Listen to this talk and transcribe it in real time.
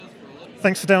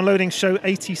Thanks for downloading show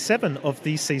 87 of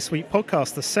the C-Suite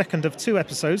podcast, the second of two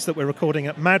episodes that we're recording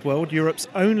at MadWorld, Europe's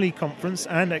only conference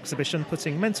and exhibition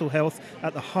putting mental health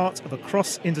at the heart of a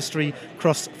cross-industry,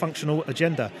 cross-functional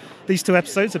agenda. These two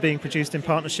episodes are being produced in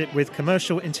partnership with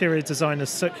commercial interior designers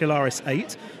Circularis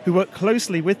 8, who work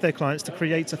closely with their clients to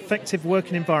create effective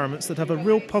working environments that have a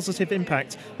real positive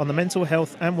impact on the mental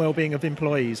health and well-being of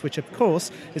employees, which of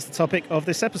course is the topic of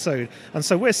this episode. And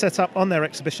so we're set up on their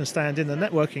exhibition stand in the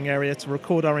networking area to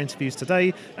record our interviews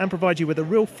today and provide you with a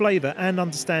real flavour and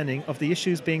understanding of the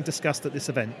issues being discussed at this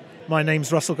event. My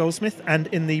name's Russell Goldsmith, and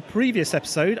in the previous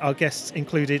episode our guests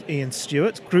included Ian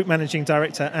Stewart, Group Managing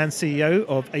Director and CEO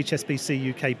of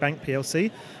HSBC UK Bank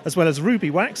plc, as well as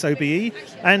Ruby Wax, OBE,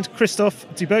 and Kristoff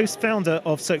DuBose, founder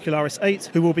of Circularis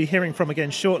 8, who we'll be hearing from again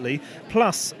shortly,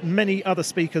 plus many other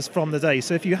speakers from the day.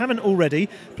 So if you haven't already,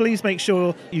 please make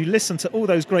sure you listen to all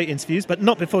those great interviews, but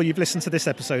not before you've listened to this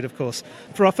episode, of course.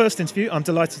 For our first interview, I'm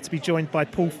delighted to be joined by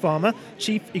Paul Farmer,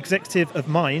 Chief Executive of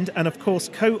Mind, and of course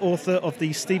co-author of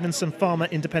the Stevenson Farmer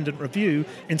Independent Review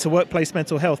into Workplace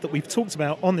Mental Health that we've talked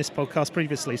about on this podcast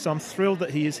previously. So I'm thrilled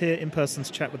that he is here in person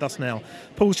to chat with us now.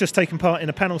 Paul's just taken part in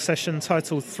a panel session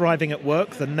titled Thriving at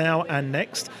Work, the Now and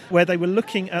Next, where they were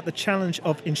looking at the challenge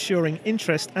of ensuring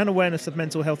interest and awareness of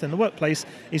mental health in the workplace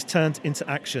is turned into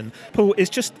action. Paul, it's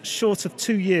just short of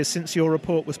 2 years since your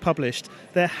report was published.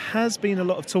 There has been a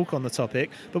lot of talk on the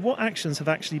topic, but what actions have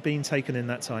actually been taken in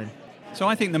that time? So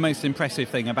I think the most impressive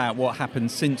thing about what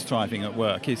happened since Thriving at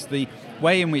Work is the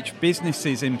way in which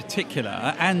businesses in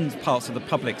particular and parts of the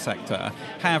public sector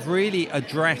have really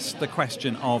addressed the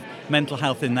question of mental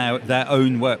health in their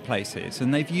own workplaces.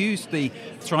 And they've used the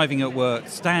Thriving at Work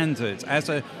standards as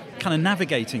a kind of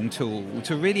navigating tool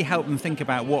to really help them think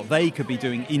about what they could be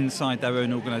doing inside their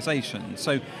own organisation.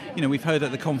 So, we've heard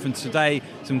at the conference today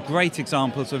some great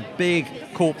examples of big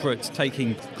corporates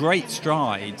taking great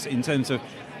strides in terms of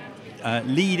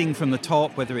leading from the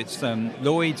top, whether it's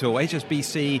Lloyd's or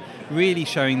HSBC, really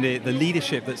showing the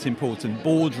leadership that's important,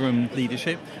 boardroom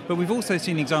leadership. But we've also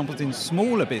seen examples in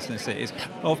smaller businesses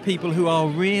of people who are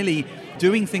really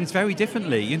doing things very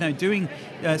differently,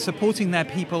 supporting their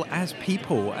people as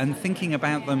people and thinking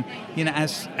about them,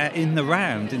 as in the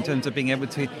round in terms of being able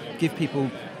to give people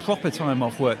proper time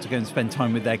off work to go and spend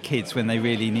time with their kids when they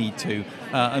really need to,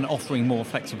 and offering more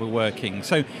flexible working.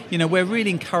 So, we're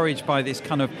really encouraged by this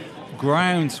kind of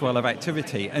groundswell of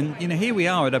activity. And, here we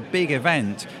are at a big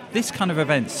event. This kind of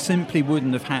event simply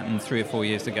wouldn't have happened 3 or 4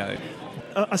 years ago.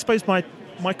 I suppose my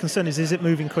concern is it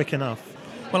moving quick enough?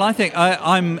 Well, I think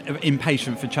I'm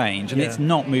impatient for change, and it's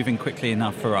not moving quickly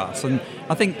enough for us. And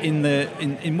I think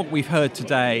in what we've heard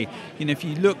today, if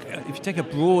you take a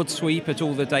broad sweep at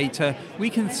all the data, we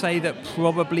can say that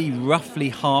probably roughly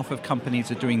half of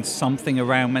companies are doing something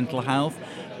around mental health,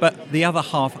 but the other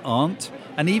half aren't.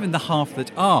 And even the half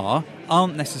that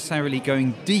aren't necessarily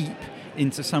going deep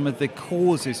into some of the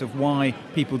causes of why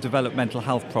people develop mental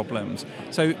health problems.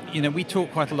 So, we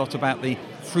talk quite a lot about the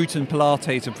fruit and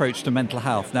Pilates approach to mental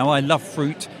health. Now, I love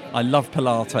fruit, I love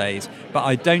Pilates, but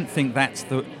I don't think that's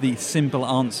the simple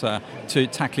answer to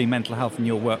tackling mental health in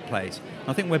your workplace.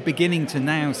 I think we're beginning to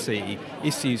now see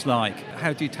issues like,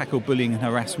 how do you tackle bullying and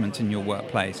harassment in your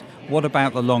workplace? What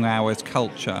about the long hours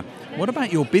culture? What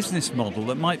about your business model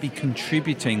that might be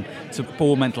contributing to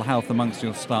poor mental health amongst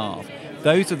your staff?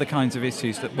 Those are the kinds of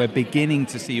issues that we're beginning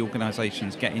to see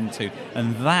organisations get into,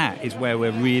 and that is where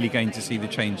we're really going to see the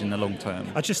change in the long term.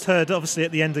 I just heard, obviously,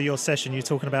 at the end of your session, you're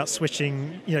talking about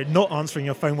switching, not answering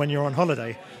your phone when you're on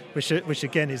holiday, which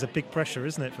again is a big pressure,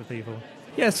 isn't it, for people?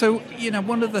 Yeah, so,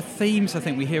 one of the themes I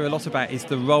think we hear a lot about is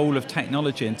the role of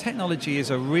technology, and technology is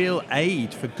a real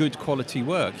aid for good quality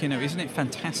work. Isn't it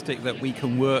fantastic that we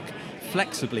can work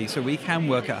flexibly, so we can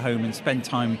work at home and spend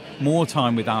more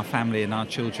time with our family and our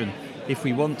children if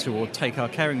we want to, or take our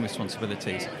caring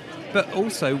responsibilities. But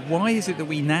also, why is it that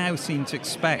we now seem to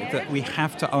expect that we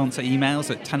have to answer emails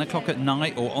at 10 o'clock at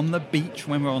night or on the beach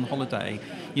when we're on holiday?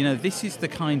 This is the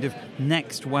kind of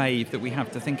next wave that we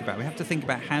have to think about. We have to think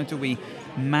about how do we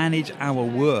manage our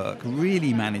work,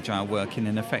 really manage our work in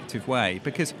an effective way.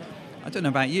 Because I don't know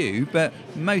about you, but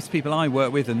most people I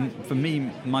work with, and for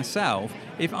me, myself,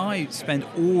 if I spend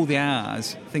all the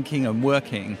hours thinking and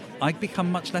working, I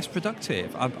become much less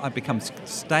productive. I become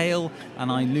stale,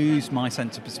 and I lose my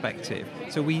sense of perspective.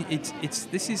 So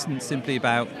this isn't simply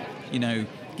about,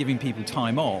 giving people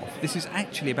time off. This is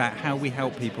actually about how we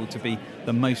help people to be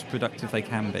the most productive they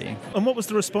can be. And what was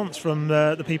the response from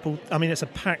the people? I mean, it's a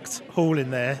packed hall in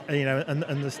there,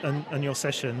 and your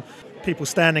session. People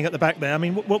standing at the back there. I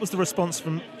mean, what was the response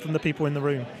from the people in the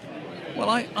room? Well,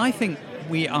 I think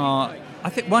we are I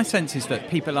think my sense is that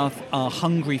people are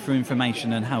hungry for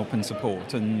information and help and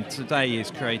support, and today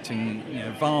is creating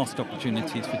vast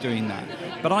opportunities for doing that.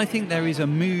 But I think there is a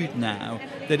mood now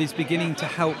that is beginning to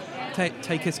help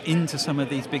take us into some of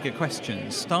these bigger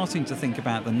questions, starting to think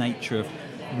about the nature of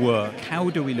work. How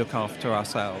do we look after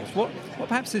ourselves? What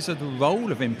perhaps is the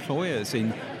role of employers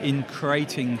in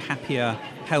creating happier,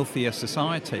 healthier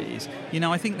societies?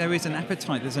 I think there is an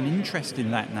appetite, there's an interest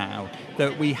in that now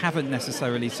that we haven't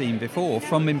necessarily seen before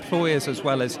from employers as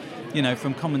well as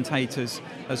from commentators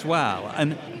as well.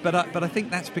 But I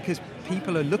think that's because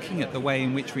people are looking at the way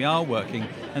in which we are working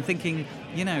and thinking,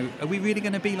 are we really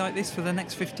going to be like this for the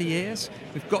next 50 years?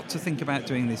 We've got to think about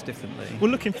doing this differently. Well,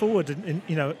 looking forward,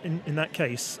 in that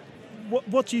case,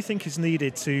 what do you think is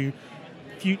needed to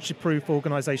future-proof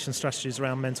organisation strategies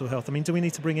around mental health? I mean, do we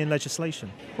need to bring in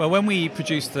legislation? Well, when we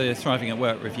produced the Thriving at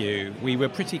Work review, we were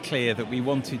pretty clear that we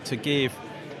wanted to give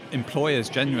employers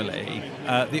generally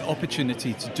the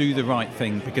opportunity to do the right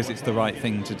thing because it's the right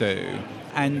thing to do.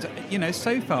 And,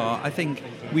 so far, I think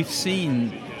we've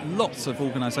seen lots of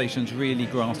organisations really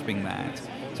grasping that.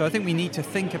 So I think we need to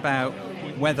think about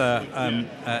whether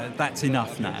that's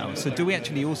enough now. So do we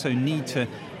actually also need to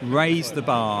raise the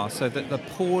bar so that the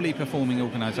poorly performing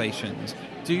organisations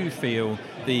do feel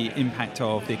the impact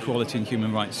of the Equality and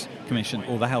Human Rights Commission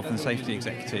or the Health and Safety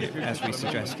Executive, as we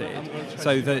suggested,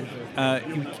 so that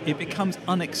it becomes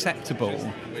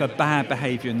unacceptable for bad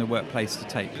behaviour in the workplace to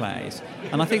take place.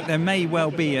 And I think there may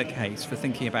well be a case for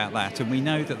thinking about that, and we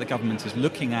know that the government is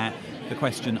looking at the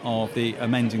question of the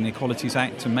amending the Equalities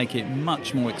Act to make it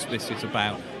much more explicit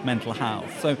about mental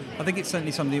health. So I think it's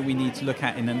certainly something that we need to look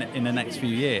at in the next few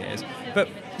years. But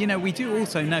we do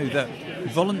also know that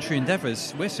voluntary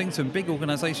endeavours, we're seeing some big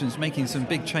organisations making some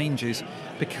big changes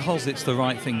because it's the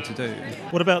right thing to do.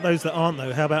 What about those that aren't,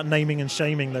 though? How about naming and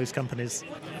shaming those companies?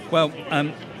 Well,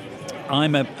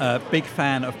 I'm a big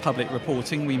fan of public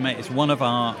reporting. It's one of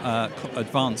our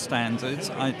advanced standards.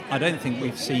 I don't think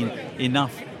we've seen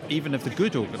enough even of the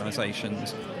good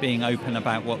organisations being open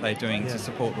about what they're doing to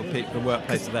support the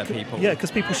workplace of their people. Yeah,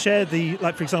 because people share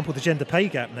for example, the gender pay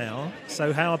gap now.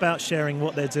 So how about sharing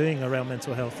what they're doing around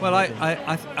mental health? Well,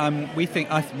 we think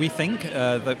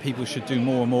that people should do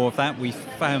more and more of that. We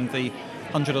found the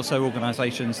 100 or so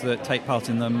organisations that take part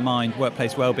in the Mind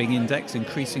Workplace Wellbeing Index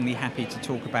increasingly happy to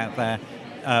talk about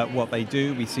what they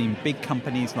do. We've seen big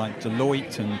companies like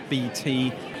Deloitte and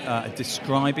BT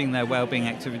describing their wellbeing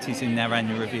activities in their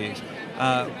annual reviews.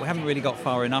 We haven't really got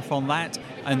far enough on that,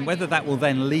 and whether that will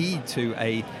then lead to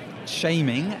a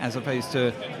shaming as opposed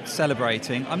to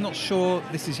celebrating, I'm not sure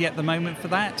this is yet the moment for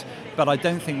that, but I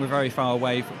don't think we're very far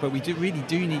away. But we really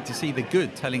do need to see the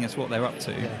good telling us what they're up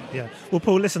to. Yeah. Well,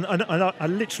 Paul, listen, I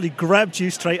literally grabbed you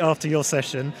straight after your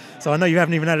session, so I know you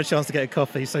haven't even had a chance to get a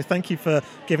coffee, so thank you for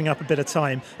giving up a bit of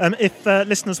time. If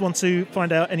listeners want to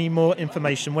find out any more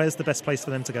information, where's the best place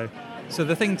for them to go? So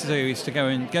the thing to do is to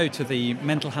go to the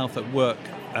Mental Health at Work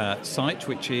site,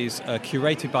 which is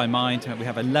curated by Mind. We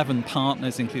have 11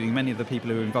 partners, including many of the people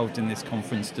who are involved in this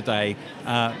conference today.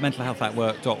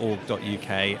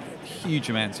 mentalhealthatwork.org.uk. Huge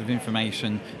amounts of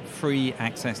information, free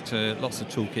access to lots of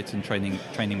toolkits and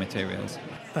training materials.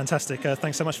 Fantastic.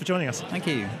 Thanks so much for joining us. Thank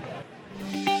you.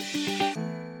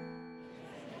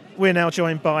 We're now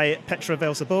joined by Petra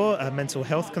Velzeboer, a mental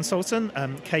health consultant,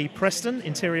 Kaye Preston,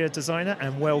 interior designer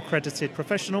and well-credited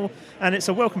professional. And it's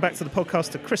a welcome back to the podcast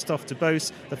to Kristoff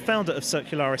DuBose, the founder of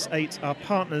Circularis 8, our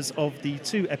partners of the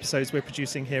 2 episodes we're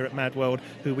producing here at Mad World,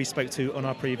 who we spoke to on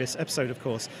our previous episode, of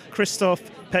course. Kristoff,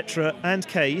 Petra and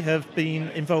Kaye have been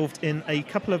involved in a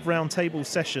couple of roundtable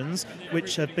sessions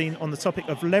which have been on the topic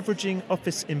of leveraging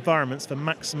office environments for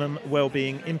maximum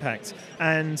well-being impact.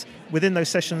 And within those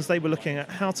sessions, they were looking at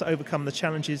how to overcome the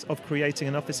challenges of creating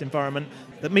an office environment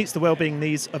that meets the well-being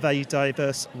needs of a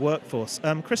diverse workforce.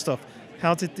 Kristoff,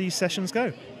 how did these sessions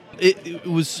go? It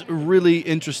was really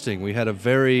interesting. We had a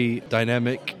very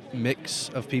dynamic mix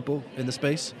of people in the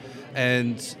space,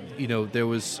 and there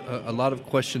was a lot of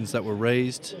questions that were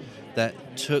raised that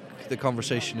took the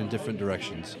conversation in different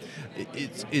directions.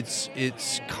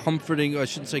 It's comforting. I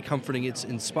shouldn't say comforting. It's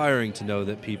inspiring to know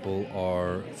that people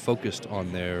are focused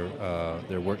on their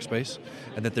workspace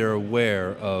and that they're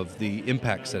aware of the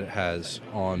impacts that it has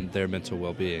on their mental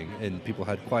well-being. And people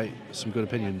had quite some good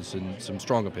opinions and some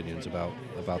strong opinions about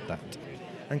that.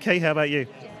 And Kaye, how about you?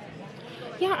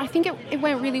 Yeah, I think it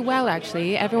went really well,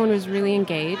 actually. Everyone was really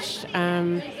engaged.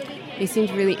 They seemed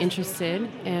really interested.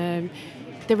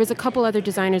 There was a couple other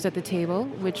designers at the table,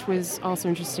 which was also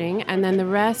interesting. And then the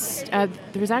rest, there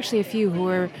was actually a few who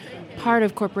were part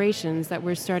of corporations that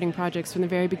were starting projects from the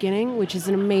very beginning, which is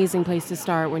an amazing place to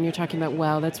start when you're talking about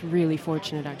well. That's really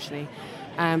fortunate, actually.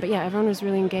 But yeah, everyone was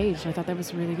really engaged. I thought that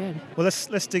was really good. Well,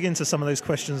 let's dig into some of those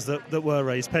questions that were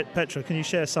raised. Petra, can you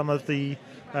share some of the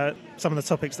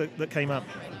topics that came up?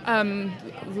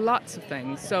 Lots of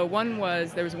things. So one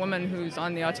was, there was a woman who's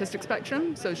on the autistic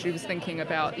spectrum, so she was thinking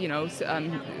about,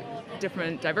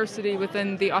 different diversity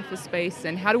within the office space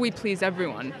and how do we please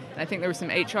everyone. I think there were some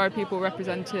HR people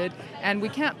represented, and we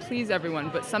can't please everyone,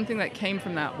 but something that came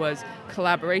from that was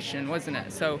collaboration, wasn't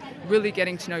it? So really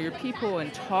getting to know your people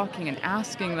and talking and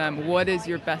asking them what is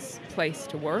your best place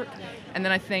to work. And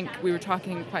then I think we were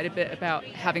talking quite a bit about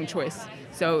having choice.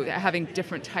 So having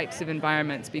different types of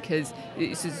environments, because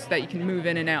it's just that you can move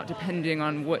in and out depending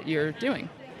on what you're doing.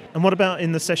 And what about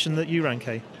in the session that you ran,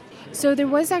 Kaye? So there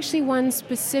was actually one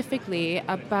specifically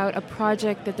about a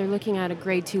project that they're looking at, a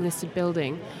grade 2 listed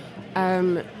building.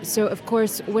 So of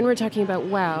course, when we're talking about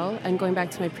well, and going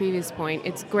back to my previous point,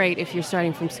 it's great if you're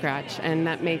starting from scratch, and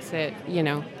that makes it,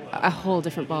 a whole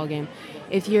different ballgame.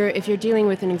 If you're dealing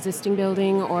with an existing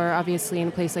building, or obviously in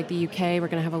a place like the UK, we're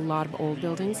going to have a lot of old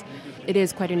buildings, it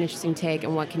is quite an interesting take,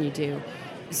 and what can you do?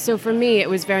 So for me, it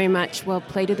was very much,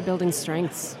 play to the building's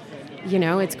strengths.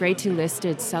 It's grade 2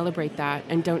 listed, celebrate that,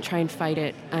 and don't try and fight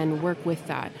it, and work with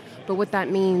that. But what that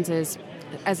means is,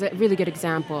 as a really good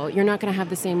example, you're not going to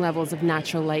have the same levels of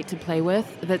natural light to play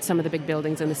with that some of the big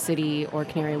buildings in the city or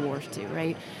Canary Wharf do,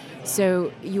 right?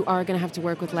 So you are going to have to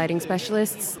work with lighting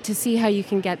specialists to see how you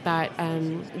can get that,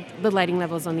 the lighting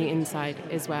levels on the inside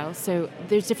as well. So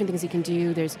there's different things you can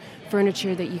do. There's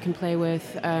furniture that you can play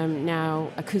with now,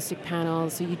 acoustic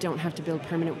panels, so you don't have to build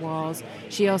permanent walls.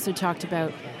 She also talked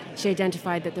about, she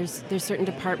identified that there's certain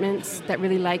departments that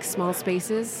really like small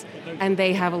spaces, and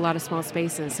they have a lot of small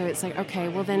spaces. So it's like, okay,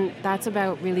 well then that's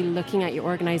about really looking at your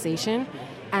organization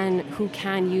and who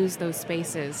can use those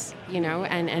spaces,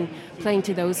 and playing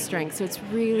to those strengths. So it's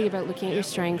really about looking at your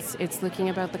strengths. It's looking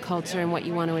about the culture and what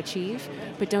you want to achieve,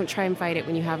 but don't try and fight it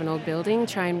when you have an old building.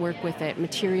 Try and work with it.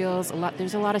 Materials,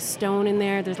 there's a lot of stone in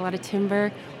there. There's a lot of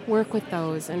timber. Work with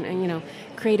those and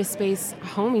create a space, a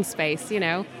homey space,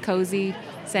 cozy,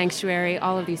 sanctuary,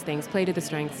 all of these things. Play to the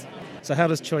strengths. So how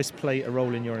does choice play a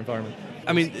role in your environment?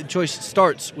 I mean, choice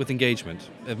starts with engagement,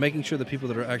 of making sure the people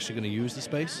that are actually going to use the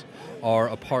space are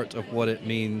a part of what it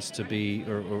means to be,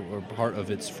 or part of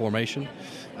its formation.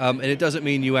 And it doesn't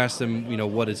mean you ask them,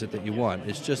 what is it that you want.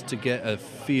 It's just to get a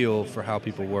feel for how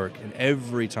people work. And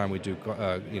every time we do,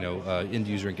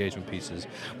 end-user engagement pieces,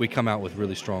 we come out with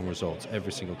really strong results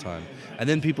every single time. And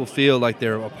then people feel like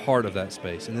they're a part of that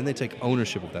space, and then they take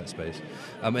ownership of that space.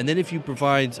 And then if you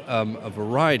provide a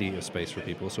variety of space for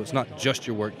people, so it's not just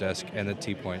your work desk and a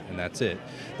tea point and that's it.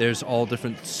 There's all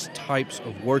different types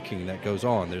of working that goes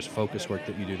on. There's focus work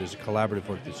that you do, there's collaborative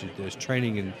work that you do, there's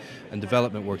training and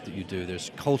development work that you do,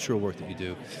 there's cultural work that you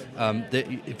do.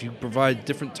 If you provide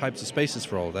different types of spaces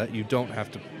for all that, you don't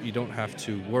have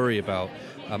to worry about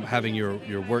having your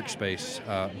workspace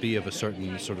be of a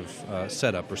certain sort of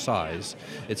setup or size.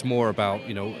 It's more about,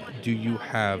 do you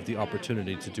have the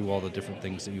opportunity to do all the different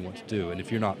things that you want to do? And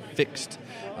if you're not fixed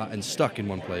and stuck in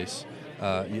one place,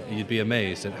 you'd be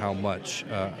amazed at how much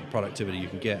productivity you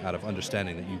can get out of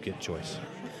understanding that you get choice.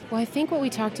 Well, I think what we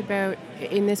talked about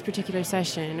in this particular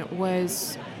session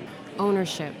was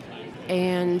ownership.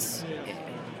 And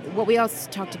what we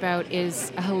also talked about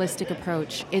is a holistic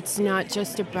approach. It's not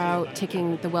just about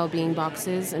ticking the well-being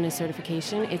boxes in a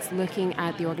certification. It's looking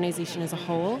at the organization as a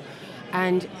whole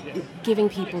and giving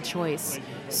people choice.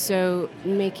 So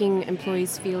making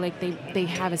employees feel like they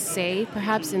have a say,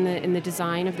 perhaps, in the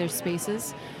design of their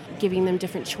spaces, giving them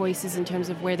different choices in terms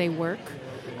of where they work,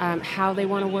 how they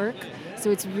want to work. So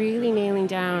it's really nailing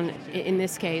down, in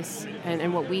this case,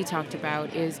 and what we talked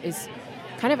about is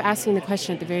kind of asking the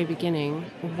question at the very beginning,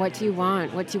 what do you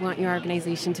want? What do you want your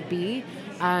organization to be?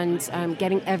 And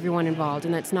getting everyone involved.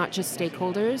 And that's not just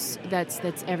stakeholders,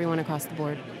 that's everyone across the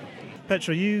board.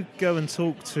 Petra, you go and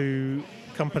talk to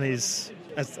companies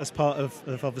as part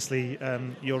of obviously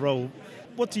your role.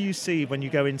 What do you see when you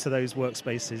go into those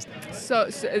workspaces? So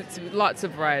it's lots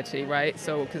of variety, right?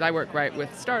 So because I work right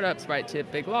with startups, right to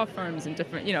big law firms and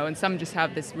different, and some just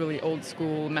have this really old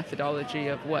school methodology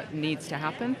of what needs to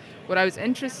happen. What I was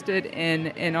interested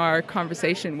in our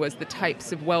conversation was the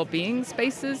types of well-being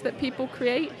spaces that people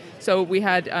create. So we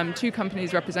had two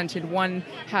companies represented. One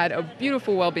had a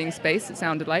beautiful well-being space, it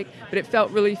sounded like, but it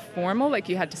felt really formal, like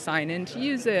you had to sign in to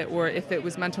use it, or if it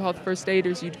was mental health first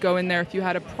aiders, you'd go in there if you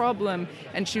had a problem.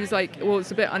 And she was like, well,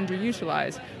 it's a bit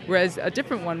underutilized. Whereas a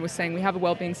different one was saying we have a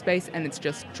well-being space and it's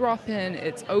just drop-in,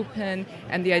 it's open,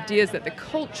 and the idea is that the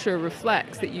culture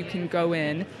reflects that you can go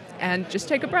in and just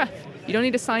take a breath. You don't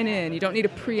need to sign in. You don't need to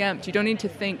preempt. You don't need to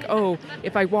think, oh,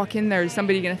 if I walk in there, is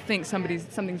somebody going to think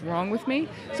something's wrong with me?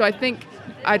 So I think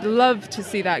I'd love to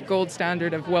see that gold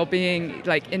standard of well-being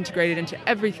like integrated into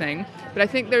everything. But I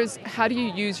think there's, how do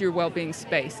you use your well-being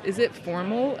space? Is it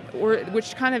formal, or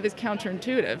which kind of is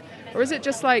counterintuitive? Or is it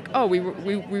just like, oh, we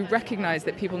recognize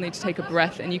that people need to take a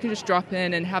breath and you can just drop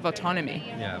in and have autonomy?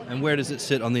 Yeah, and where does it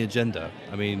sit on the agenda?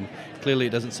 I mean, clearly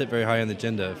it doesn't sit very high on the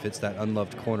agenda if it's that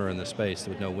unloved corner in the space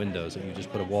with no windows that you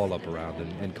just put a wall up around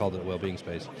and called it a well-being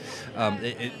space.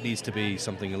 It needs to be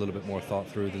something a little bit more thought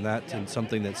through than that, and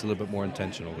something that's a little bit more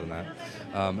intentional than that.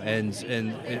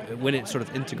 When it sort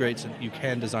of integrates, you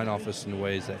can design office in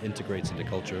ways that integrates into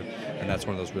culture, and that's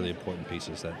one of those really important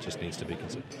pieces that just needs to be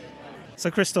considered. So,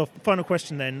 Kristoff, final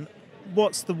question then.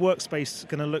 What's the workspace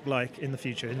going to look like in the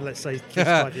future, in, let's say,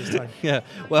 5 years' time? Yeah,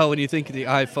 well, when you think the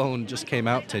iPhone just came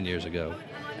out 10 years ago,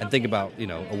 and think about,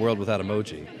 a world without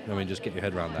emoji, I mean, just get your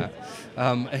head around that.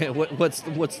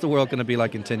 What's the world going to be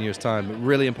like in 10 years' time?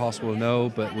 Really impossible to know,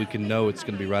 but we can know it's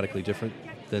going to be radically different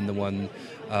than the one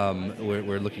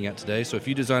we're looking at today. So if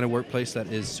you design a workplace that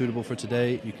is suitable for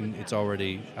today, it's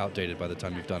already outdated by the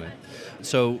time you've done it.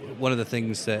 So one of the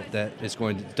things that is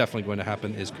definitely going to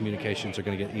happen is communications are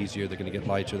going to get easier, they're going to get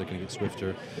lighter, they're going to get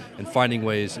swifter, and finding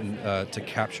ways to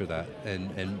capture that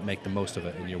and make the most of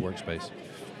it in your workspace.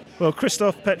 Well,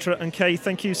 Kristoff, Petra and Kaye,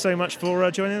 thank you so much for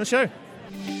joining the show.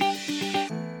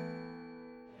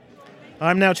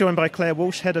 I'm now joined by Claire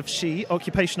Walsh, Head of SHE,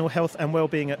 Occupational Health and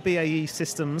Wellbeing at BAE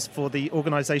Systems for the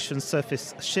organisation's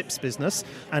surface ships business.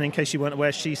 And in case you weren't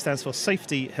aware, SHE stands for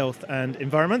Safety, Health and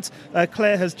Environment.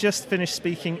 Claire has just finished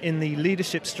speaking in the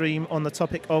leadership stream on the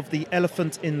topic of the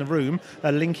elephant in the room,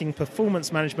 linking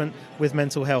performance management with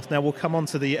mental health. Now, we'll come on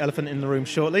to the elephant in the room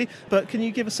shortly, but can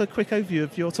you give us a quick overview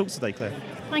of your talk today, Claire?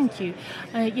 Thank you.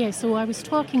 So I was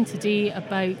talking today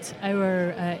about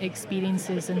our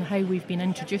experiences and how we've been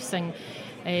introducing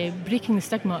breaking the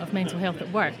stigma of mental health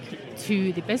at work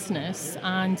to the business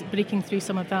and breaking through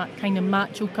some of that kind of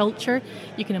macho culture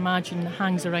you can imagine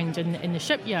hangs around in the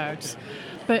shipyards.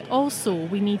 But also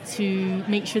we need to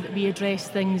make sure that we address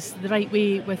things the right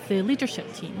way with the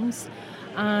leadership teams,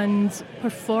 and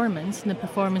performance and the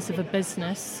performance of a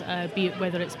business, be it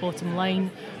whether it's bottom line,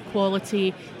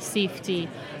 quality, safety,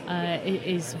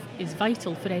 is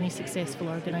vital for any successful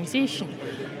organisation.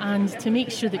 And to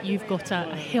make sure that you've got a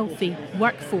healthy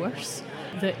workforce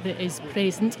that is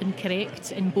present and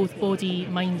correct in both body,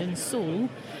 mind and soul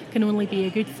can only be a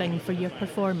good thing for your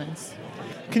performance.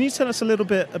 Can you tell us a little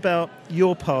bit about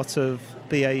your part of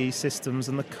BAE Systems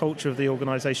and the culture of the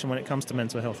organisation when it comes to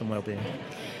mental health and wellbeing?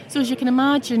 So as you can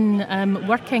imagine,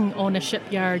 working on a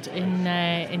shipyard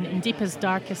in deepest,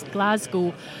 darkest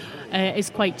Glasgow is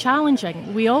quite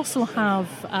challenging. We also have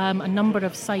a number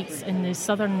of sites in the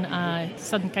southern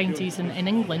counties in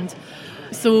England.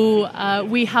 So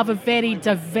we have a very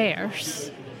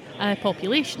diverse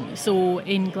population. So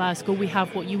in Glasgow we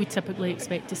have what you would typically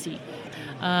expect to see.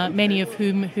 Many of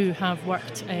whom who have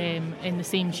worked in the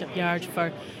same shipyard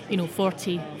for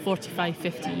 40, 45,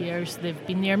 50 years. They've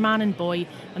been there man and boy,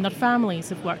 and their families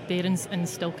have worked there and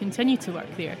still continue to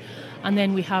work there. And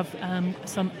then we have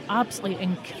some absolutely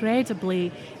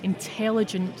incredibly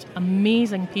intelligent,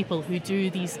 amazing people who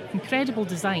do these incredible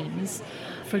designs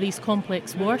for these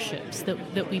complex warships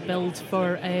that we build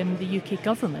for the UK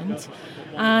government.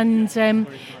 And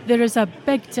there is a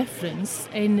big difference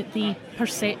in the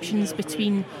perceptions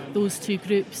between those two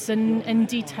groups and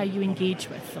indeed how you engage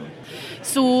with them.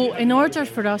 So in order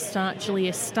for us to actually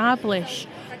establish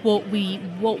what we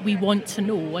want to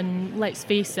know, and let's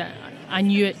face it, I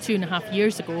knew it 2.5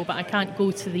 years ago, but I can't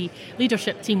go to the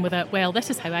leadership team without, well, this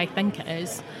is how I think it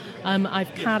is.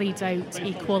 I've carried out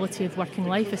a quality of working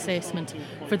life assessment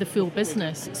for the full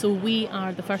business. So we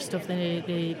are the first of the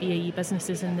BAE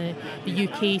businesses in the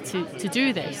UK to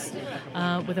do this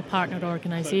with a partner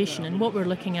organisation. And what we're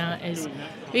looking at is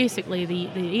basically the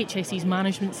HSE's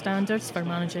management standards for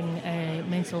managing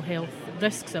mental health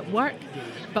risks at work,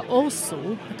 but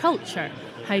also the culture.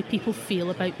 How people feel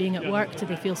about being at work. Do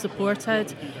they feel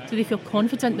supported? Do they feel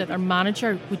confident that their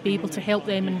manager would be able to help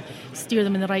them and steer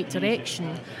them in the right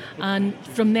direction? And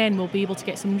from then we'll be able to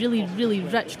get some really, really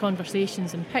rich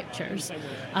conversations and pictures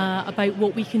about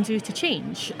what we can do to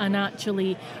change and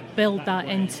actually build that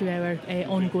into our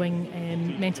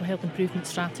ongoing mental health improvement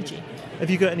strategy. Have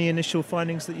you got any initial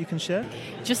findings that you can share?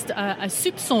 Just a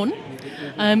soupçon.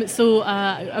 So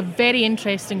a very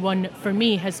interesting one for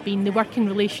me has been the working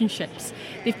relationships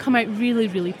they've come out really,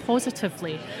 really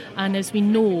positively. And as we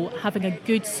know, having a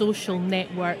good social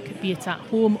network, be it at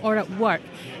home or at work,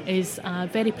 is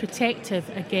very protective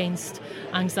against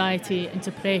anxiety and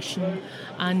depression,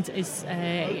 and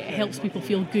it helps people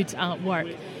feel good at work.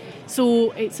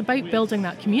 So it's about building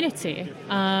that community.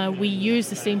 We use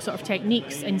the same sort of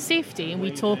techniques in safety, and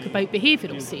we talk about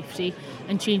behavioural safety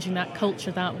and changing that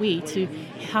culture that way to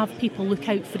have people look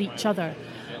out for each other.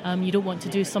 You don't want to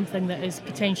do something that is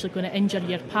potentially going to injure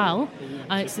your pal.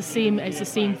 It's the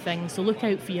same thing. So look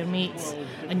out for your mates,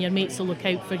 and your mates will look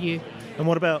out for you. And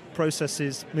what about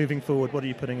processes moving forward? What are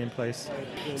you putting in place?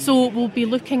 So we'll be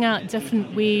looking at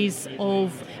different ways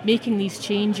of making these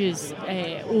changes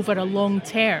over a long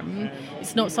term.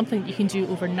 It's not something that you can do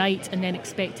overnight and then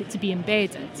expect it to be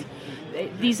embedded.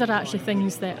 These are actually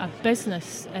things that a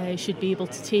business should be able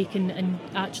to take and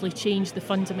actually change the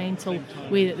fundamental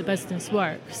way that the business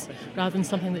works, rather than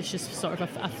something that's just sort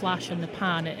of a flash in the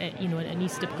pan. It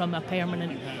needs to become a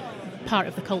permanent part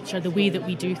of the culture, the way that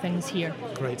we do things here.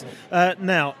 Great.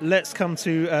 Now, let's come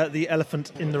to the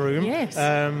elephant in the room.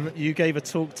 Yes. You gave a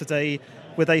talk today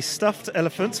with a stuffed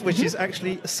elephant, which is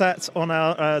actually sat on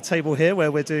our table here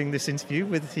where we're doing this interview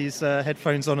with his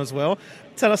headphones on as well.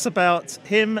 Tell us about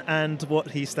him and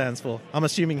what he stands for. I'm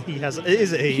assuming he has...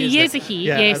 Is it he? He is a he,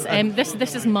 yeah, yes.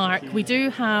 This is Mark. We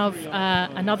do have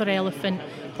another elephant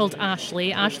called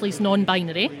Ashley. Ashley's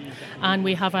non-binary. And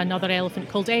we have another elephant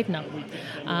called Edna.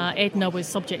 Edna was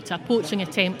subject to a poaching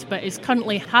attempt, but is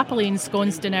currently happily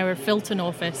ensconced in our Filton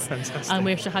office,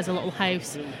 where she has a little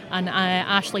house. And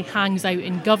Ashley hangs out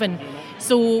in Govan.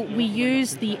 So we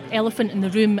use the elephant in the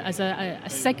room as a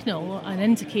signal, an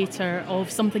indicator of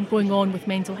something going on with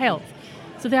mental health.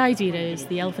 So the idea is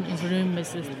the elephant in the room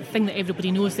is the thing that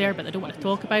everybody knows there, but they don't want to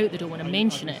talk about, they don't want to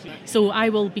mention it. So I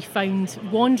will be found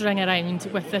wandering around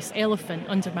with this elephant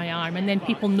under my arm, and then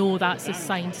people know that's a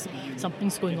sign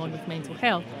something's going on with mental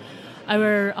health.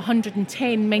 Our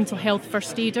 110 mental health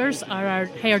first aiders are our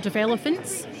herd of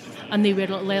elephants, and they wear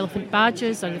little elephant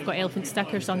badges, or they've got elephant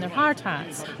stickers on their hard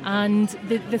hats. And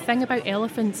the thing about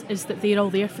elephants is that they're all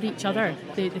there for each other.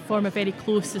 They form a very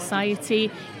close society,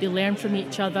 they learn from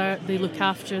each other, they look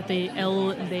after the ill,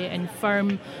 the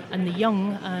infirm and the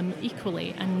young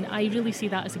equally. And I really see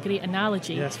that as a great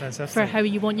analogy for how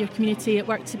you want your community at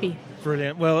work to be.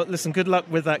 Brilliant. Well, listen, good luck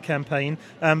with that campaign.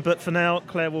 But for now,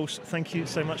 Claire Walsh, thank you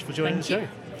so much for joining the show.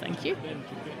 Thank you.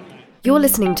 You're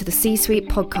listening to the C-Suite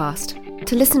podcast.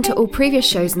 To listen to all previous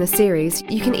shows in the series,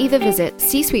 you can either visit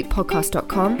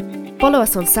csuitepodcast.com, follow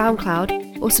us on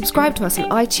SoundCloud, or subscribe to us on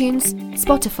iTunes,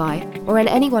 Spotify, or in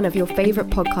any one of your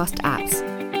favourite podcast apps.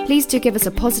 Please do give us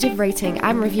a positive rating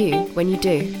and review when you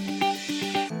do.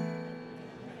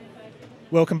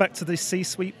 Welcome back to the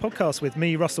C-Suite podcast with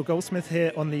me, Russell Goldsmith,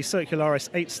 here on the Circularis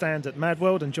 8 stand at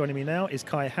MadWorld, and joining me now is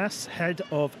Kaye Haas, Head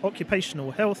of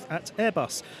Occupational Health at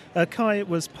Airbus. Kaye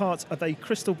was part of a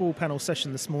crystal ball panel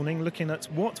session this morning looking at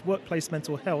what workplace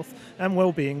mental health and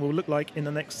wellbeing will look like in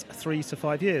the next 3 to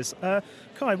 5 years.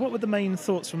 Kaye, what were the main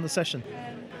thoughts from the session?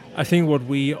 I think what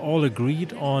we all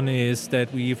agreed on is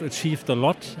that we've achieved a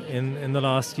lot in the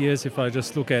last years. If I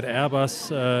just look at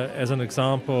Airbus as an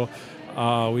example,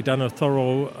 we've done a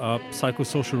thorough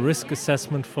psychosocial risk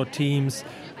assessment for teams.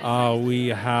 We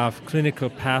have clinical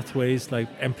pathways like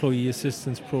employee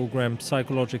assistance program,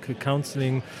 psychological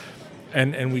counseling,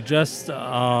 and we just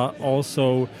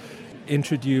also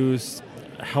introduced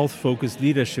health-focused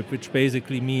leadership, which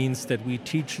basically means that we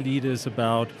teach leaders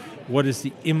about what is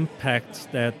the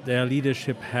impact that their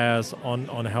leadership has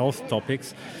on health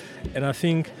topics. And I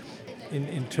think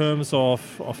in terms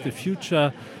of the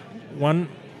future, one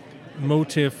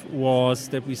motive was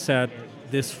that we said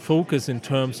this focus in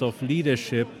terms of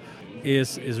leadership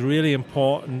is really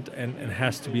important and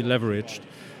has to be leveraged.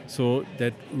 So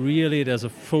that really there's a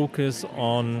focus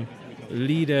on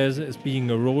leaders as being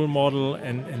a role model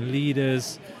and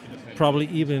leaders probably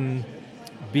even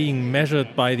being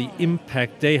measured by the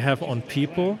impact they have on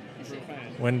people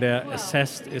when they're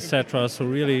assessed, etc. So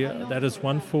really that is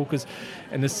one focus.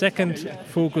 And the second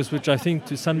focus, which I think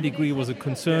to some degree was a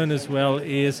concern as well,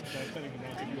 is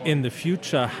in the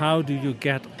future, how do you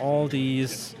get all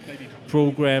these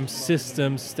programs,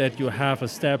 systems that you have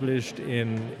established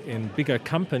in bigger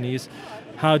companies,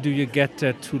 how do you get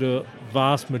that to the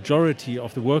vast majority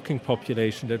of the working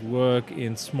population that work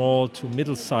in small to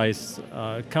middle-sized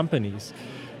companies,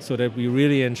 so that we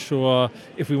really ensure,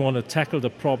 if we want to tackle the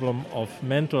problem of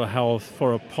mental health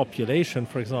for a population,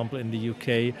 for example in the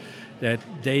UK, that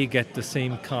they get the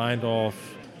same kind of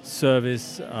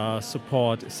service,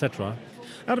 support, etc.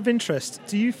 Out of interest,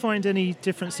 do you find any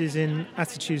differences in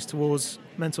attitudes towards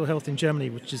mental health in Germany,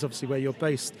 which is obviously where you're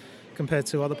based, compared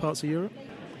to other parts of Europe?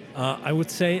 I would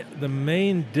say the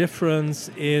main difference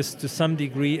is to some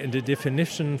degree in the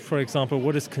definition, for example,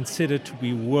 what is considered to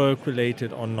be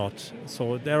work-related or not.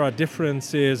 So there are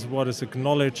differences, what is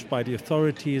acknowledged by the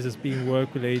authorities as being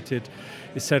work-related,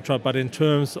 etc. But in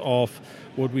terms of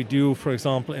what we do, for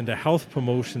example, in the health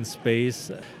promotion space,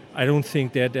 I don't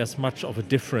think that there's much of a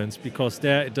difference, because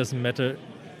there it doesn't matter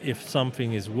if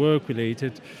something is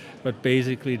work-related, but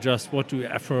basically just what do you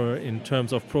offer in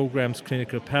terms of programs,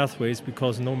 clinical pathways,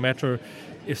 because no matter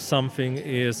if something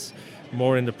is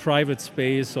more in the private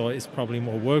space or is probably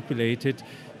more work-related,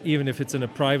 even if it's in a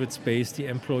private space, the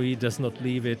employee does not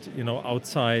leave it,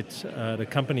 outside the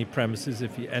company premises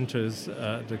if he enters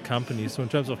the company. So in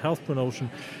terms of health promotion,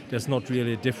 there's not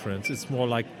really a difference. It's more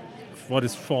like what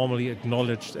is formally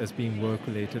acknowledged as being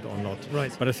work-related or not.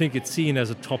 Right. But I think it's seen as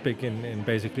a topic in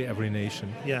basically every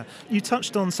nation. Yeah. You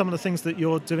touched on some of the things that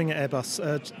you're doing at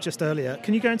Airbus just earlier.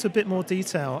 Can you go into a bit more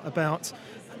detail about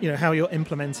how you're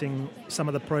implementing some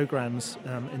of the programs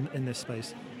in this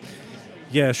space?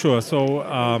 Yeah, sure. So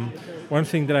one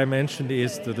thing that I mentioned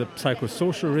is the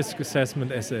psychosocial risk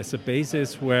assessment as a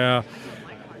basis, where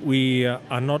we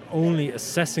are not only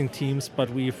assessing teams, but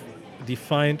we've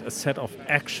defined a set of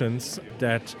actions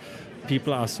that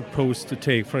people are supposed to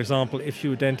take. For example, if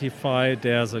you identify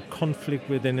there's a conflict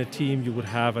within a team, you would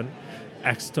have an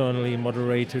externally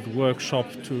moderated workshop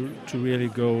to really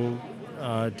go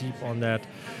deep on that.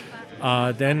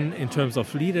 Then in terms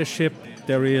of leadership,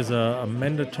 there is a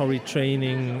mandatory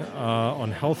training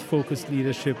on health-focused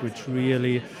leadership, which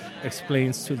really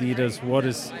explains to leaders what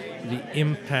is the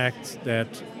impact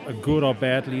that a good or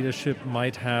bad leadership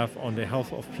might have on the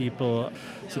health of people.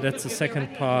 So that's the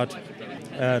second part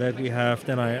that we have.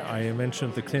 Then I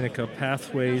mentioned the clinical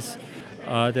pathways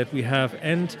that we have.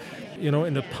 And,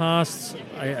 in the past,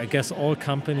 I guess all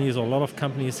companies, or a lot of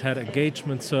companies, had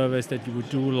engagement surveys that you would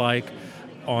do like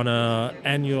on an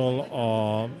annual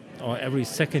or every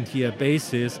second year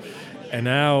basis. And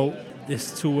now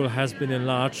this tool has been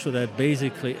enlarged so that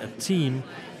basically a team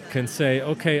can say,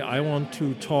 okay, I want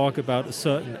to talk about a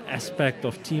certain aspect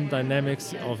of team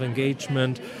dynamics, of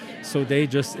engagement. So they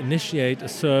just initiate a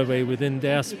survey within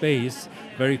their space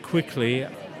very quickly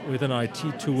with an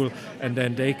IT tool, and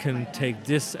then they can take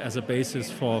this as a basis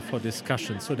for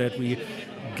discussion, so that we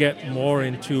get more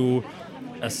into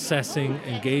assessing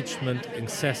engagement,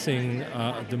 assessing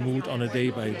the mood on a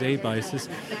day-by-day basis.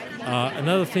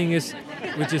 Another thing is,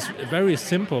 which is very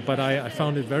simple, but I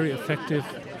found it very effective,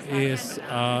 is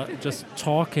just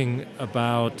talking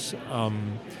about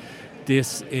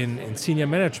this in senior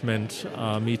management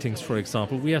meetings, for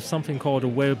example. We have something called a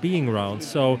well-being round.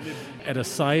 So at a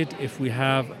site, if we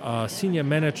have senior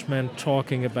management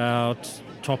talking about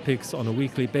topics on a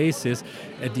weekly basis,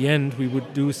 at the end we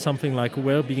would do something like a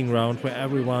well-being round where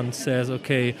everyone says,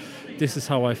 okay, this is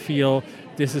how I feel,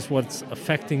 this is what's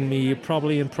affecting me,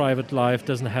 probably in private life,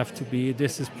 doesn't have to be,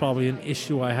 this is probably an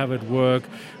issue I have at work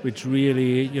which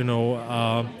really,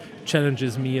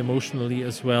 challenges me emotionally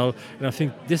as well. And I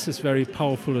think this is very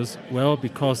powerful as well,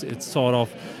 because it sort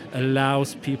of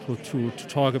allows people to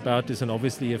talk about this. And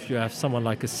obviously if you have someone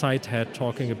like a site head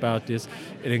talking about this,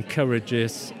 it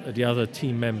encourages the other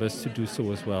team members to do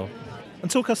so as well.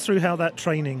 And talk us through how that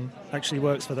training actually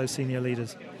works for those senior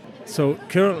leaders. So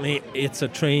currently it's a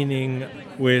training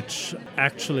which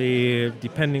actually,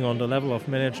 depending on the level of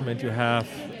management you have,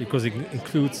 because it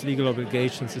includes legal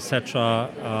obligations,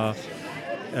 etc.,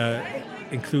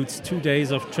 includes 2 days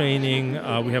of training.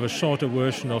 We have a shorter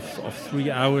version of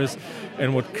 3 hours.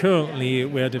 And what currently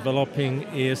we're developing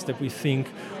is that we think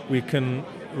we can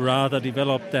rather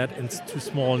develop that into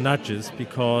small nudges,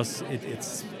 because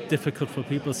it's difficult for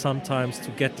people sometimes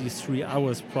to get these 3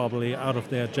 hours probably out of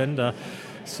their agenda.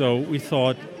 So we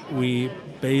thought we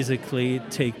basically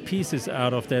take pieces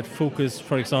out of that, focus,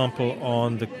 for example,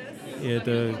 on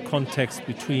the context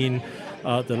between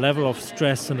the level of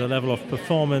stress and the level of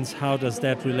performance, how does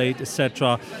that relate,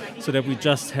 etc., so that we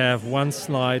just have one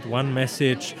slide, one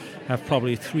message, have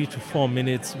probably 3 to 4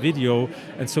 minutes video,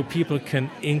 and so people can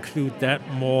include that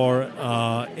more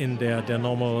in their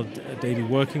normal daily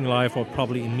working life, or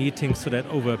probably in meetings, so that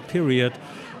over a period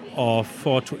of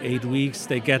 4 to 8 weeks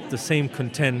they get the same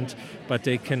content, but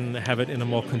they can have it in a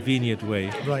more convenient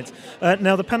way. Right.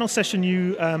 Now the panel session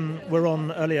you were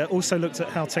on earlier also looked at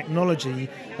how technology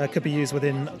could be used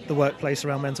within the workplace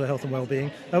around mental health and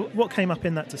wellbeing. What came up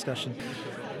in that discussion?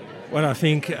 Well, I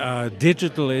think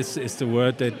digital is the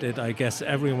word that I guess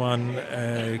everyone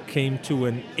came to,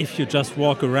 and if you just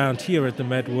walk around here at the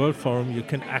Med World Forum, you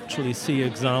can actually see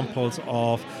examples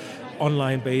of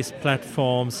online-based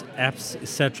platforms, apps,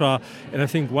 etc. And I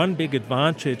think one big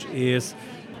advantage is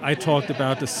I talked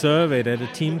about the survey that a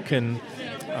team can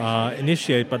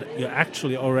initiate, but you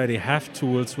actually already have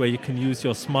tools where you can use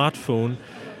your smartphone.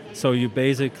 So you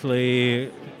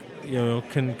basically,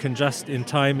 can just in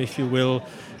time, if you will,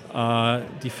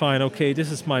 define, okay,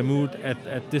 this is my mood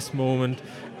at this moment,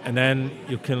 and then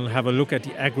you can have a look at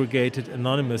the aggregated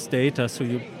anonymous data, so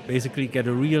you basically get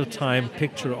a real-time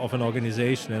picture of an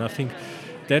organization. And I think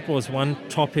that was one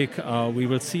topic we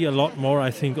will see a lot more,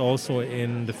 I think, also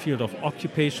in the field of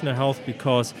occupational health,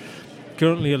 because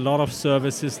currently a lot of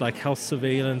services like health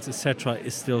surveillance, etc.,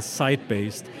 is still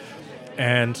site-based.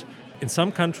 And in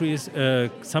some countries,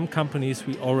 some companies,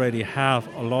 we already have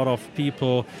a lot of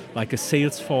people, like a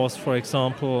sales force, for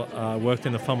example, worked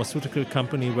in a pharmaceutical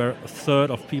company where a third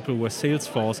of people were sales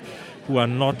force who are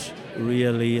not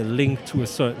really linked to a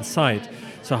certain site.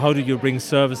 So how do you bring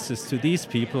services to these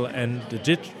people? And the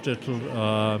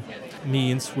digital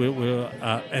means will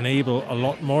enable a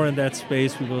lot more in that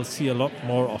space. We will see a lot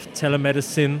more of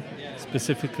telemedicine,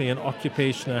 specifically in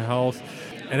occupational health.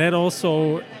 And that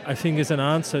also, I think, is an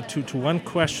answer to one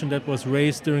question that was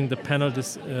raised during the panel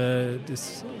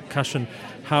discussion.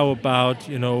 How about,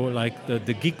 like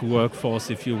the gig workforce,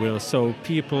 if you will? So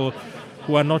people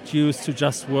who are not used to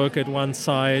just work at one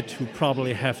site, who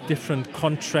probably have different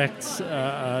contracts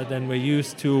than we're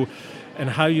used to, and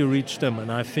how you reach them.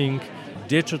 And I think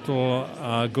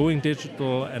going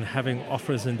digital and having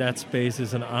offers in that space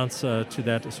is an answer to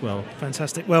that as well.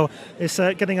 Fantastic. Well, it's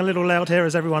getting a little loud here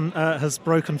as everyone has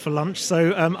broken for lunch,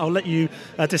 so I'll let you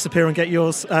disappear and get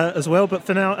yours as well. But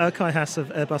for now, Kaye Haas of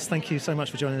Airbus, thank you so much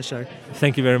for joining the show.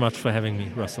 Thank you very much for having me,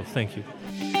 Russell. Thank you.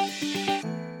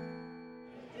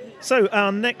 So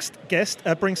our next guest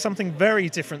brings something very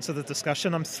different to the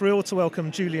discussion. I'm thrilled to welcome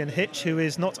Julian Hitch, who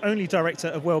is not only Director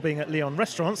of Wellbeing at Leon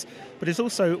Restaurants, but is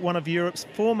also one of Europe's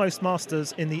foremost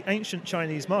masters in the ancient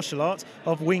Chinese martial art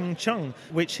of Wing Chun,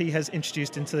 which he has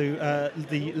introduced into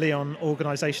the Leon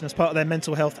organisation as part of their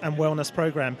mental health and wellness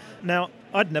programme. Now,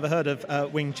 I'd never heard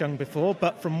of Wing Chun before,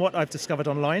 but from what I've discovered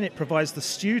online, it provides the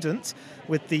student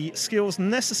with the skills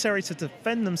necessary to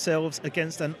defend themselves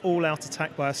against an all-out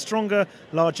attack by a stronger,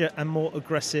 larger and more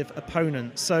aggressive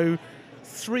opponent. So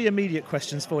 3 immediate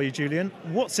questions for you, Julian.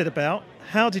 What's it about?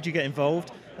 How did you get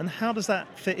involved? And how does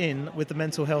that fit in with the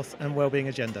mental health and wellbeing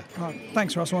agenda?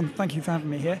 Thanks, Russell, and thank you for having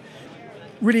me here.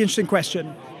 Really interesting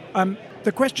question.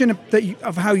 The question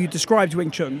of how you described Wing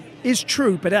Chun is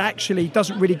true, but it actually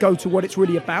doesn't really go to what it's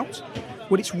really about.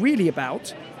 What it's really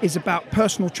about is about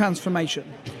personal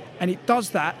transformation. And it does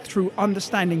that through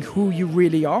understanding who you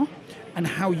really are and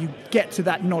how you get to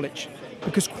that knowledge.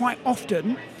 Because quite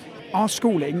often, our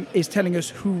schooling is telling us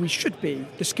who we should be,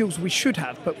 the skills we should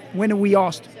have. But when are we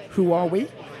asked, who are we?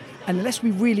 And unless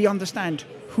we really understand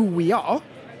who we are,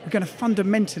 we're going to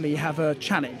fundamentally have a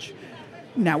challenge.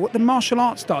 Now, what the martial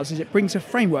arts does is it brings a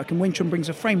framework, and Wing Chun brings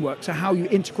a framework to how you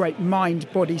integrate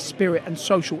mind, body, spirit, and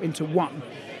social into one.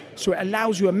 So it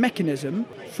allows you a mechanism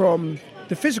from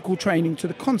the physical training to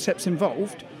the concepts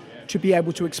involved to be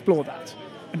able to explore that.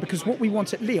 And because what we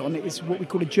want at Leon is what we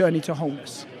call a journey to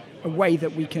wholeness, a way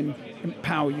that we can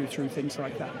empower you through things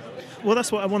like that. Well,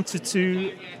 that's what I wanted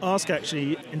to ask,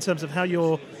 actually, in terms of how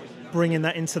you're bringing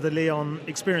that into the Leon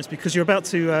experience, because you're about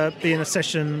to be in a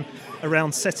session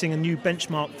around setting a new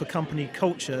benchmark for company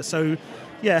culture. So,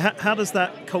 yeah, how does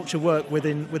that culture work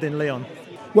within Leon?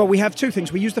 Well, we have 2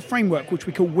 things. We use the framework, which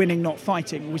we call winning, not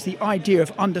fighting. It was the idea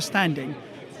of understanding.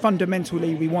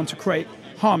 Fundamentally, we want to create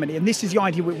harmony. And this is the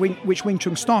idea which Wing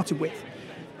Chun started with.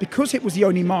 Because it was the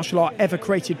only martial art ever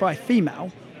created by a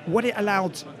female, what it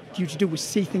allowed you to do was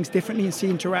see things differently and see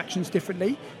interactions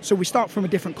differently. So we start from a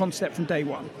different concept from day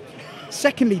one.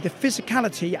 Secondly, the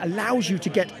physicality allows you to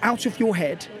get out of your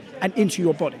head and into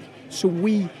your body. So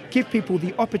we give people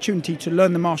the opportunity to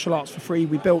learn the martial arts for free.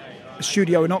 We built a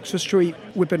studio in Oxford Street.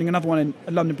 We're building another one in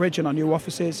London Bridge in our new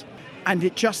offices. And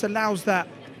it just allows that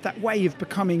way of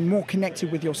becoming more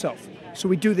connected with yourself. So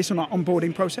we do this on our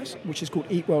onboarding process, which is called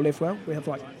Eat Well, Live Well. We have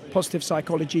like positive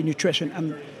psychology, nutrition,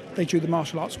 and they do the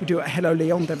martial arts. We do it at Hello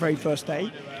Leon their very first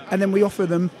day. And then we offer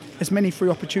them as many free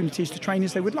opportunities to train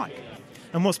as they would like.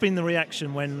 And what's been the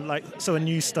reaction when, a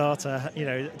new starter,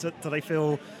 do they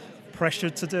feel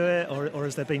pressured to do it, or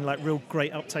has there been real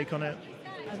great uptake on it?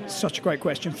 Such a great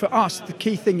question. For us, the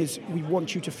key thing is we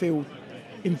want you to feel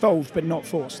involved but not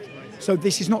forced. So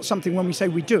this is not something when we say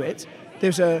we do it,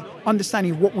 there's a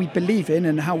understanding of what we believe in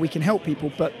and how we can help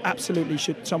people, but absolutely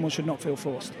someone should not feel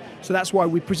forced. So that's why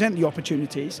we present the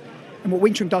opportunities. And what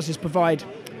Wing Chun does is provide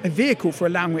a vehicle for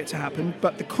allowing it to happen,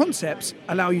 but the concepts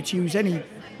allow you to use any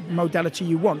modality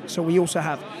you want. So we also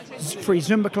have free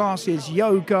Zumba classes,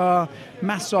 yoga,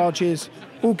 massages,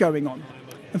 all going on.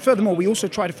 And furthermore, we also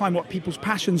try to find what people's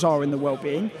passions are in the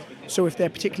well-being. So if they're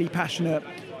particularly passionate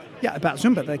about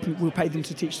Zumba, we'll pay them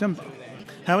to teach Zumba.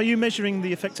 How are you measuring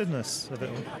the effectiveness of it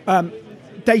all?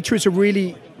 Data is a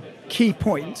really key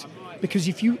point, because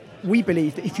we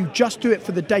believe that if you just do it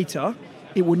for the data,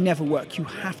 it will never work. You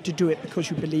have to do it because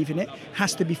you believe in it. It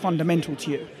has to be fundamental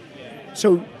to you.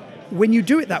 So when you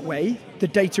do it that way, the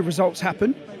data results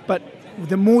happen, but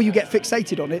the more you get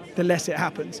fixated on it, the less it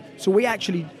happens. So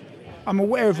I'm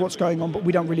aware of what's going on, but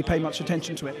we don't really pay much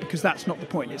attention to it, because that's not the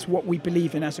point. It's what we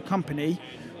believe in as a company.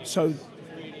 So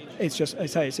it's just,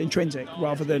 it's intrinsic,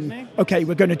 rather than, okay,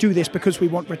 we're going to do this because we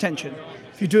want retention.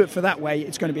 If you do it for that way,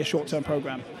 it's going to be a short-term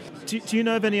program. Do you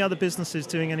know of any other businesses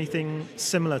doing anything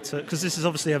similar to, because this is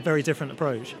obviously a very different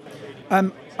approach?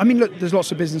 Look, there's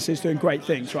lots of businesses doing great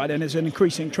things, right? And there's an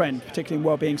increasing trend, particularly in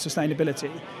wellbeing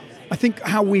sustainability. I think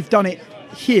how we've done it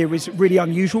here is really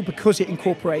unusual, because it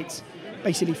incorporates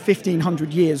basically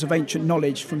 1,500 years of ancient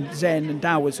knowledge from Zen and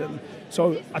Taoism.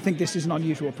 So I think this is an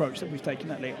unusual approach that we've taken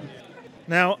at Leon.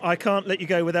 Now, I can't let you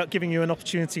go without giving you an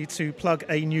opportunity to plug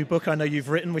a new book I know you've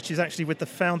written, which is actually with the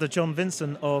founder, John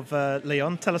Vincent of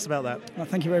Leon. Tell us about that.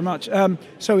 Thank you very much.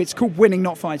 So it's called Winning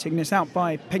Not Fighting, and it's out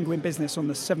by Penguin Business on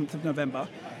the 7th of November.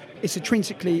 It's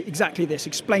intrinsically exactly this,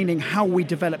 explaining how we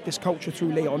develop this culture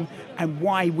through Leon and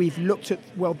why we've looked at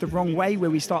the world the wrong way, where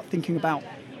we start thinking about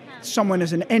someone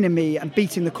as an enemy and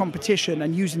beating the competition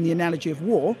and using the analogy of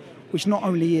war, which not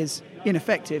only is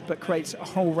ineffective but creates a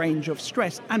whole range of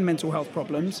stress and mental health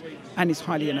problems and is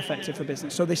highly ineffective for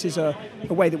business. So this is a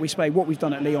way that we display what we've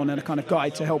done at Leon and a kind of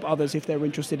guide to help others if they're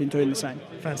interested in doing the same.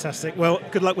 Fantastic. Well,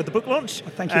 good luck with the book launch.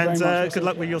 Thank you very much. And good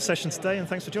luck with your session today, and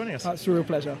thanks for joining us. It's a real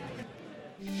pleasure.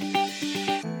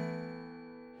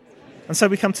 And so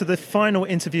we come to the final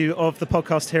interview of the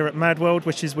podcast here at Mad World,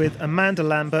 which is with Amanda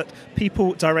Lambert,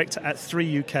 People Director at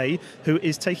 3UK, who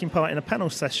is taking part in a panel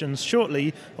session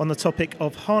shortly on the topic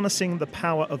of harnessing the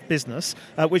power of business,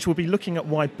 which will be looking at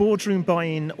why boardroom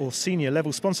buy-in or senior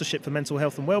level sponsorship for mental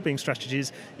health and wellbeing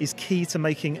strategies is key to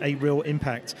making a real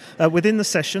impact. Within the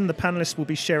session, the panellists will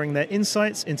be sharing their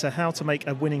insights into how to make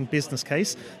a winning business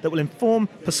case that will inform,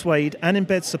 persuade and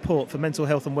embed support for mental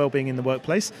health and wellbeing in the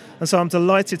workplace. And so I'm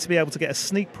delighted to be able to get a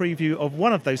sneak preview of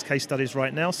one of those case studies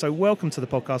right now. So welcome to the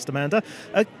podcast, Amanda.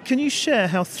 Can you share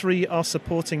how 3 are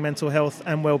supporting mental health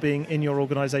and wellbeing in your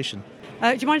organisation?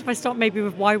 Do you mind if I start maybe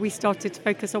with why we started to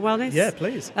focus on wellness? Yeah,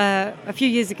 please. A few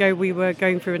years ago, we were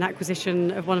going through an acquisition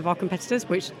of one of our competitors,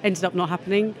 which ended up not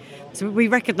happening. So we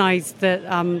recognised that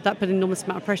that put an enormous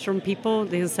amount of pressure on people,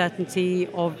 the uncertainty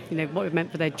of what it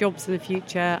meant for their jobs in the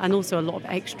future, and also a lot of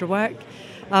extra work.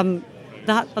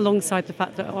 That, alongside the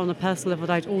fact that on a personal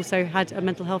level, I'd also had a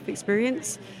mental health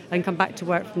experience and come back to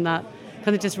work from that,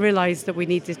 kind of just realised that we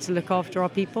needed to look after our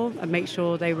people and make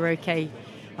sure they were okay.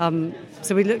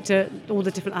 So we looked at all the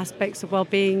different aspects of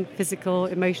well-being, physical,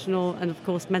 emotional, and of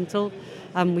course mental.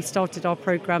 We started our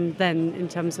programme then in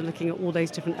terms of looking at all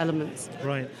those different elements.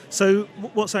 Right. So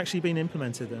what's actually been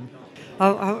implemented then?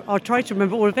 I'll try to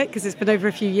remember all of it because it's been over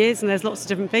a few years and there's lots of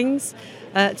different things.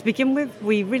 To begin with,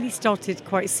 we really started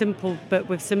quite simple but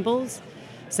with symbols.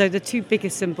 So the 2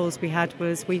 biggest symbols we had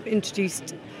was we've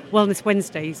introduced Wellness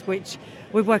Wednesdays, which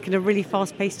we work in a really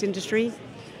fast-paced industry.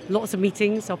 Lots of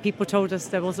meetings. Our people told us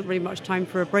there wasn't really much time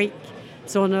for a break.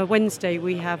 So on a Wednesday,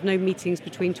 we have no meetings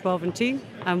between 12 and 2,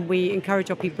 and we encourage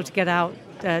our people to get out,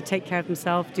 take care of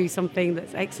themselves, do something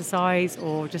that's exercise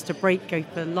or just a break, go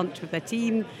for lunch with their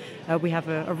team. We have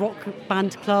a rock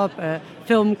band club, a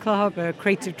film club, a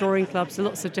creative drawing club, so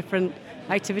lots of different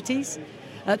activities.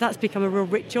 That's become a real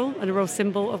ritual and a real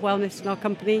symbol of wellness in our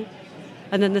company.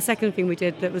 And then the second thing we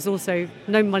did that was also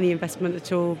no money investment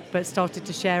at all, but started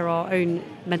to share our own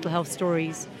mental health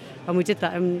stories. And we did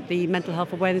that in the Mental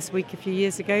Health Awareness Week a few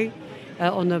years ago.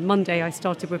 On a Monday, I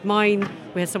started with mine.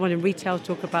 We had someone in retail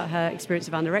talk about her experience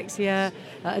of anorexia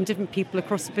and different people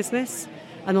across the business.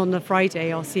 And on the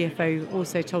Friday, our CFO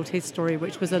also told his story,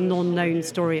 which was a non-known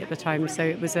story at the time. So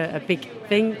it was a big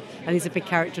thing, and he's a big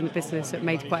character in the business. So it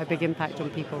made quite a big impact on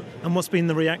people. And what's been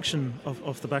the reaction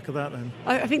off the back of that then?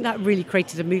 I think that really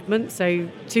created a movement. So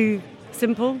 2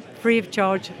 simple, free of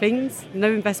charge things,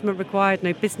 no investment required,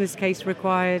 no business case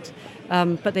required,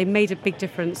 but they made a big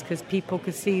difference because people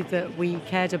could see that we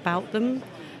cared about them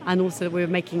and also that we were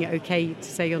making it okay to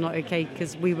say you're not okay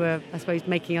because we were, I suppose,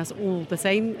 making us all the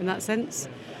same in that sense.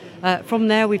 From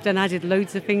there, we've then added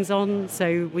loads of things on,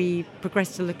 so we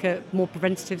progressed to look at more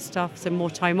preventative stuff, so more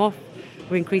time off.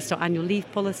 We increased our annual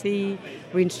leave policy.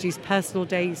 We introduced personal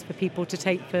days for people to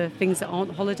take for things that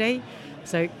aren't holiday.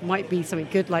 So it might be something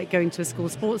good like going to a school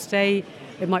sports day.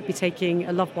 It might be taking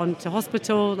a loved one to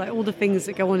hospital, like all the things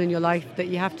that go on in your life that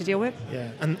you have to deal with. Yeah,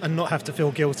 and not have to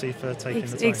feel guilty for taking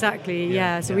the time. Exactly,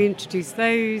 yeah. So we introduced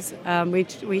those.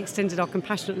 We extended our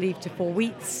compassionate leave to 4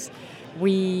 weeks.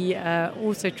 We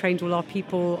also trained all our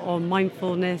people on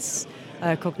mindfulness,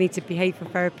 cognitive behaviour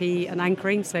therapy and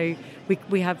anchoring. So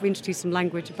we have introduced some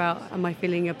language about, am I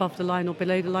feeling above the line or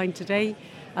below the line today?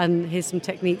 And here's some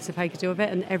techniques of how you can deal with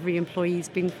it. And every employee's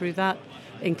been through that,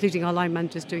 including our line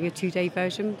managers doing a 2-day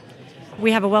version.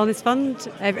 We have a wellness fund.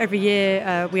 Every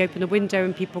year we open a window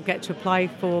and people get to apply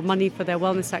for money for their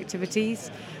wellness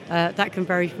activities. That can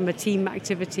vary from a team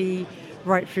activity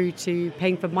right through to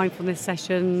paying for mindfulness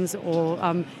sessions, or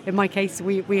in my case,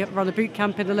 we run a boot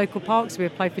camp in the local park, so we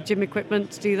apply for gym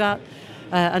equipment to do that.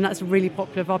 And that's really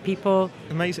popular with our people.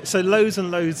 Amazing. So loads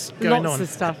and loads going on. Lots of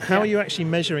stuff. How are you actually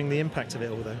measuring the impact of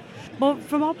it all, though? Well,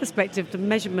 from our perspective, the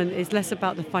measurement is less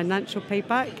about the financial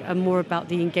payback and more about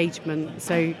the engagement.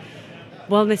 So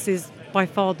wellness is by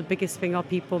far the biggest thing our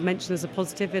people mention as a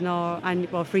positive in our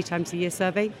 3 times a year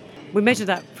survey. We measure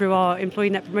that through our employee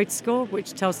net promoter score,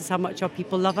 which tells us how much our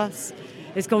people love us.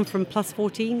 It's gone from plus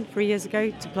 14 3 years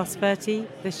ago to plus 30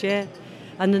 this year.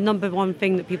 And the number one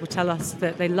thing that people tell us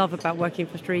that they love about working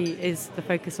for Three is the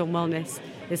focus on wellness.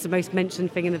 It's the most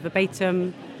mentioned thing in the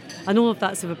verbatim. And all of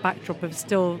that's sort of a backdrop of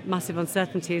still massive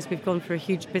uncertainty as we've gone through a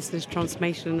huge business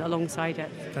transformation alongside it.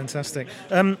 Fantastic.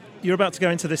 You're about to go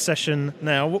into this session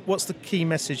now. What's the key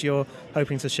message you're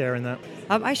hoping to share in that?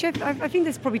 I think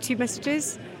there's probably 2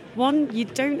 messages. One, you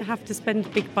don't have to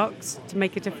spend big bucks to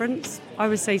make a difference. I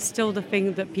would say still the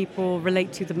thing that people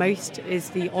relate to the most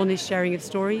is the honest sharing of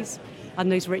stories and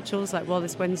those rituals like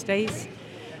Wellness Wednesdays.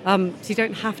 So you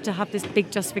don't have to have this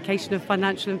big justification of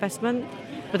financial investment.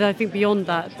 But I think beyond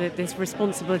that, this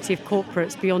responsibility of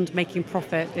corporates beyond making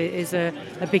profit is a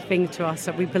big thing to us,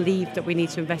 that we believe that we need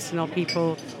to invest in our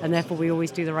people and therefore we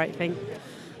always do the right thing.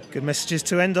 Good messages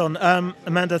to end on.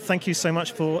 Amanda, thank you so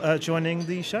much for joining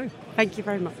the show. Thank you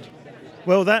very much.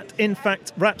 Well, that in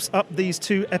fact wraps up these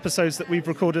 2 episodes that we've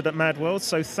recorded at Mad World.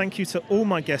 So thank you to all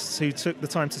my guests who took the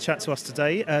time to chat to us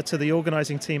today, to the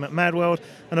organising team at Mad World,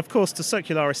 and of course to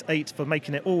Circularis 8 for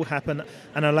making it all happen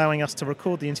and allowing us to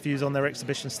record the interviews on their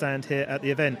exhibition stand here at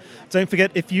the event. Don't forget,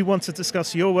 if you want to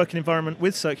discuss your working environment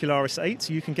with Circularis 8,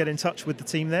 you can get in touch with the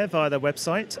team there via their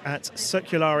website at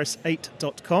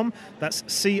circularis8.com. That's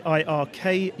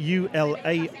CIRKULARIS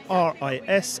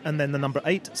and then the number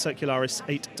 8,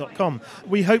 circularis8.com.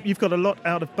 We hope you've got a lot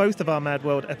out of both of our Mad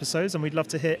World episodes, and we'd love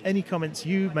to hear any comments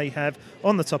you may have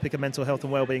on the topic of mental health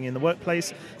and wellbeing in the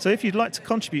workplace. So if you'd like to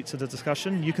contribute to the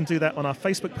discussion, you can do that on our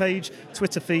Facebook page,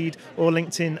 Twitter feed, or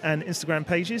LinkedIn and Instagram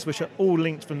pages, which are all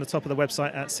linked from the top of the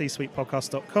website at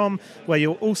csuitepodcast.com, where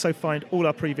you'll also find all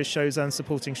our previous shows and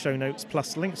supporting show notes,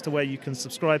 plus links to where you can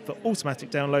subscribe for automatic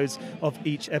downloads of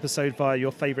each episode via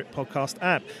your favourite podcast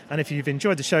app. And if you've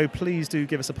enjoyed the show, please do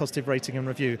give us a positive rating and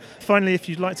review. Finally, if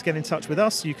you'd like to get in touch with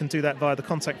us, you can do that via the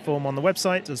contact form on the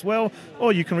website as well,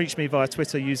 or you can reach me via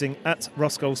Twitter using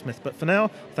 @Ross Goldsmith. But for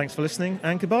now, thanks for listening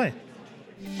and goodbye.